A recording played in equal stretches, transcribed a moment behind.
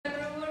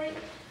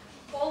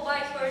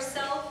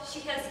She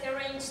has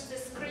arranged the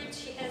script.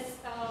 She has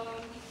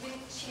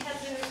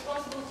been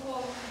responsible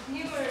for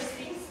numerous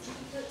things,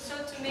 so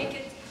to make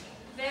it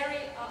very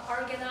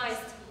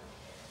organized.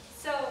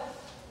 So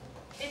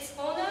it's an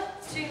honor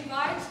to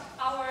invite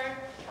our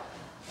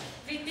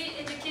VP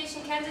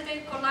Education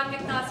candidate, Korlan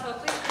Bektasova.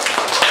 Please.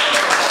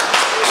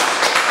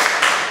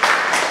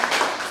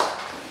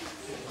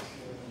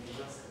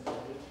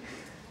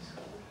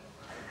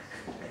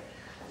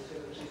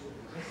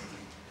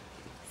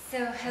 So,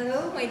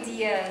 hello, my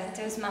dear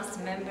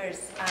Toastmaster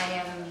members. I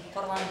am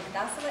Korlan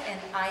Bektasova and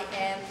I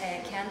am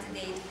a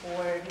candidate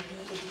for VP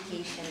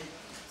Education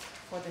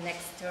for the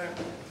next term.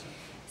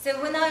 So,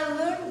 when I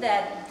learned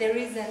that there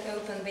is an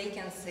open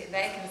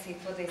vacancy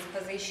for this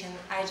position,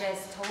 I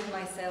just told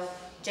myself,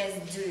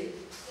 just do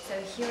it. So,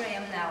 here I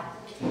am now.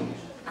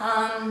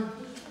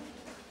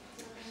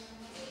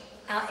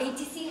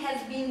 ATC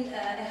has been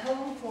a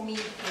home for me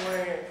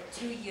for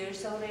 2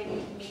 years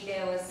already. Maybe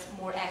I was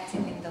more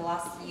active in the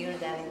last year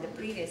than in the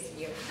previous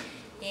year.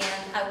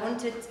 And I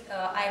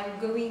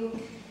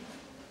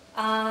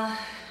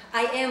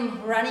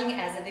am running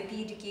as a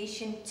VP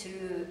Education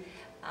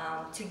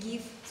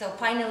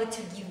finally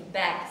to give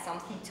back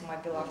something to my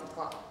beloved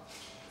club.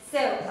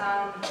 So,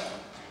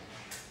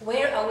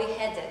 where are we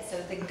headed?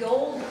 So the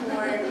goal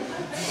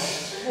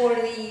for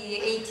the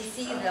ATC,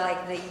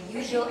 the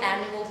usual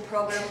annual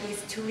program,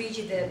 is to reach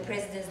the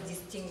President's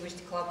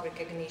Distinguished Club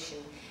recognition.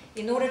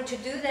 In order to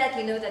do that,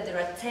 you know that there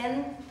are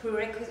 10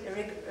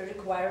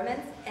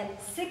 requirements, and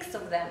 6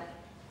 of them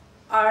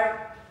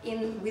are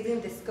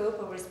within the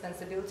scope of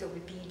responsibility of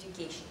VP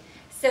Education.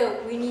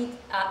 So we need,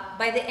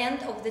 by the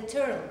end of the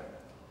term,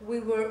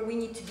 we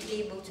need to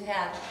be able to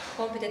have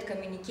competent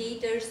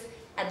communicators,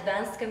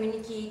 advanced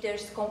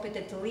communicators,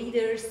 competent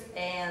leaders,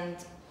 and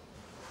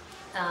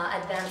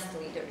advanced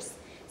leaders.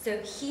 So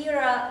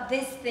here,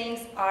 these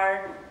things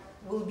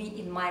will be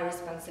in my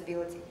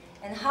responsibility.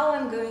 And how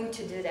I'm going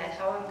to do that,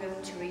 how I'm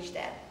going to reach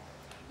that.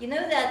 You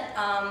know that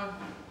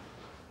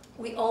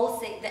we all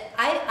say that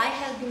I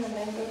have been a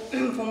member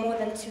for more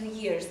than 2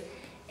 years,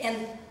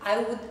 and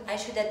I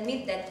should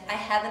admit that I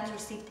haven't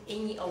received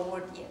any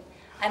award yet.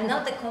 I'm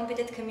not a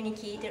competent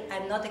communicator,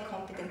 I'm not a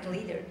competent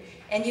leader.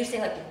 And you're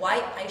saying, like,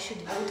 why I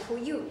should vote for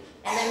you?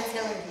 And I'm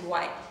telling you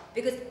why.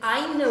 Because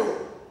I know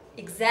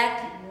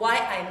exactly why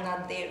I'm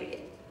not there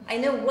yet. I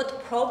know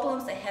what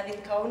problems I have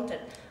encountered.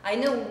 I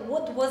know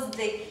what was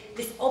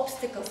these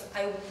obstacles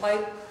I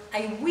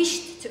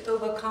wished to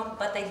overcome,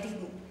 but I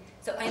didn't.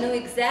 So I know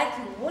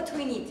exactly what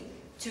we need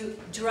to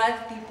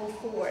drive people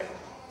forward.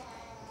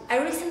 I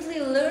recently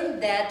learned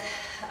that,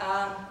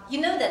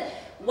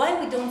 why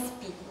we don't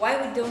speak, why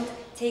we don't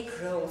take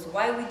roles,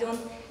 why we don't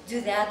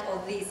do that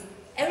or this.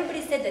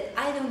 Everybody said that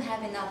I don't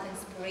have enough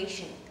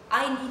inspiration,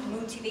 I need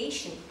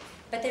motivation.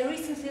 But I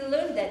recently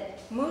learned that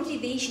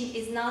motivation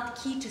is not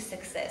key to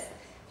success.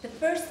 The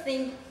first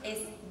thing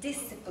is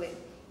discipline.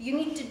 You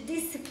need to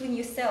discipline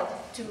yourself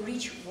to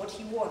reach what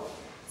you want.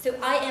 So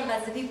I am,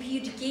 as a VP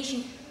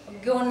Education,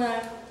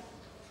 gonna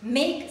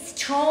make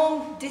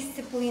strong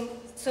discipline,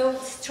 so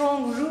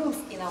strong rules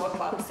in our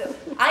club. So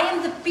I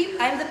am the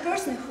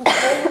person who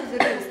follows the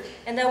rules,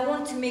 and I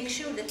want to make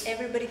sure that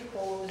everybody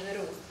follows the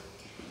rules.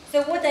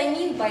 So what I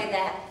mean by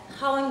that,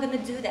 how I'm going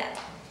to do that?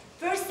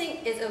 First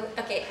thing is,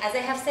 okay, as I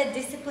have said,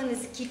 discipline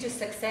is key to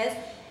success,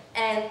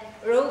 and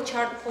role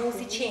chart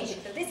policy change.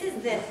 So this is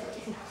the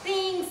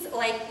things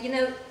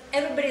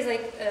everybody's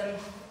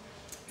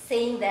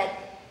saying that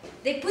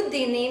they put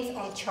their names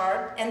on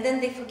chart and then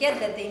they forget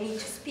that they need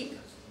to speak.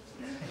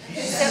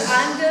 So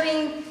I'm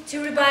going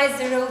to revise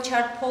the role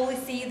chart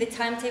policy, the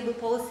timetable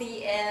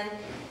policy, and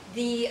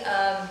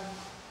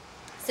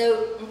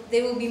so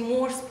there will be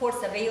more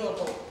sports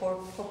available for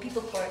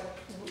people who are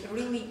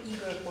really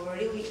eager, who are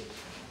really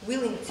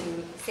willing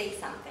to say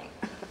something.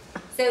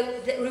 So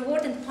the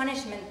reward and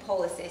punishment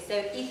policy. So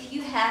if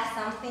you have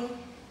something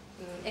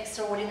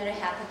extraordinary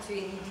happen to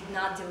you and you did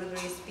not deliver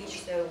your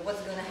speech, so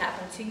what's going to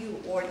happen to you?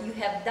 Or you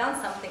have done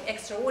something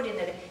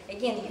extraordinary,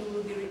 again, you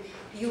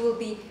will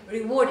be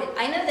rewarded.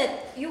 I know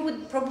that you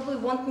would probably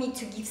want me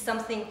to give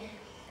something,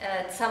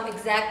 some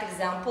exact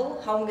example,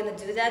 how I'm going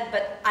to do that,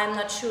 but I'm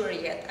not sure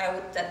yet, I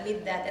would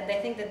admit that. And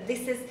I think that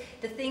this is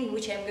the thing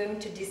which I'm going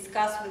to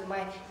discuss with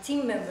my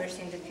team members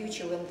in the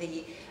future when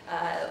the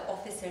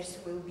officers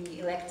will be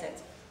elected.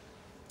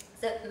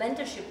 The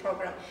mentorship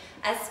program.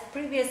 As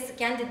previous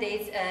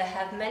candidates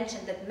have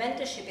mentioned, that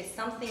mentorship is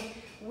something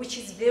which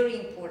is very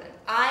important.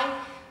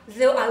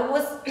 Though I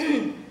was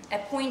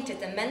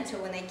appointed a mentor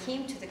when I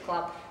came to the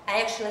club,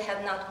 I actually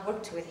have not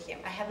worked with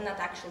him. I have not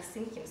actually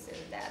seen him since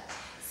that.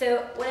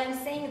 So what I'm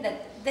saying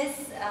that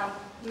this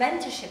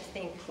mentorship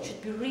thing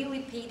should be really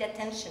paid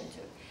attention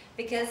to,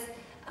 because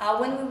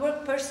when we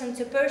work person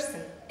to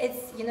person,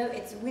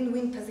 it's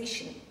win-win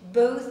position.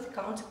 Both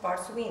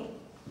counterparts win.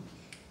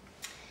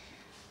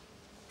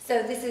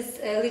 So this is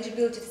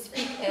eligibility to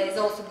speak. It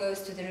also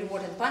goes to the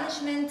reward and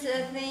punishment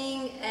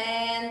thing,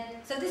 and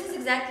so this is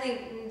exactly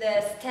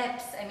the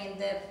steps. I mean,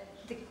 the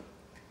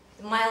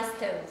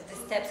milestones, the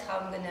steps how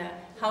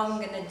I'm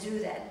gonna do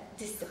that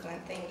discipline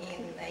thing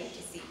in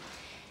ATC.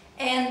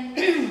 And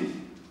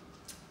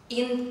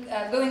in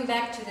going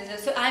back to the,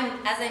 so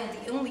I'm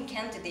the only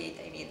candidate,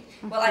 I mean,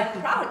 well, I'm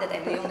proud that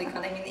I'm the only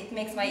candidate. I mean, it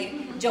makes my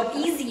job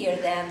easier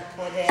than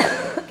for the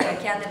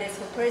candidates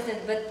for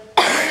president, but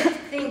I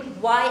think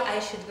why I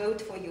should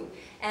vote for you.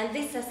 And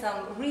these are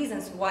some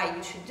reasons why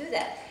you should do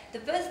that. The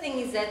first thing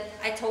is that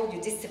I told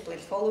you, discipline,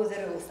 follow the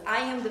rules.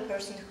 I am the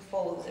person who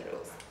follows the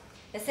rules.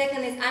 The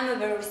second is I'm a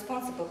very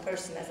responsible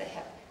person, as I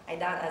have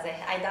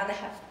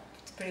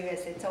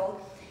previously told.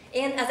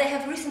 And as I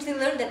have recently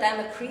learned that I'm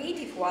a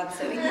creative one,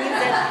 so it means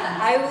that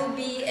I will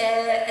be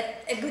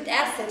a good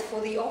asset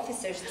for the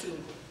officers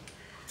team.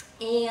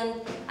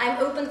 And I'm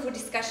open for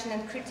discussion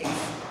and critics.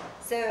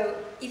 So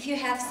if you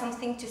have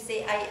something to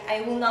say,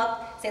 I will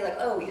not say like,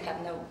 oh, you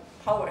have no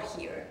power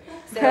here.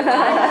 So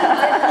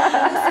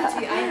I listen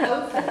to you, I'm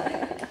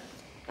open.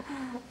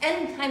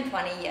 And I'm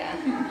funny, yeah.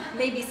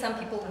 Maybe some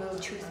people will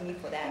choose me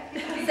for that.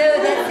 So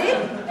that's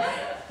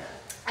it.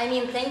 I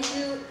mean, thank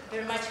you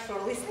very much for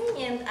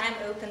listening, and I'm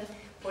open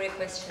for your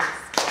questions.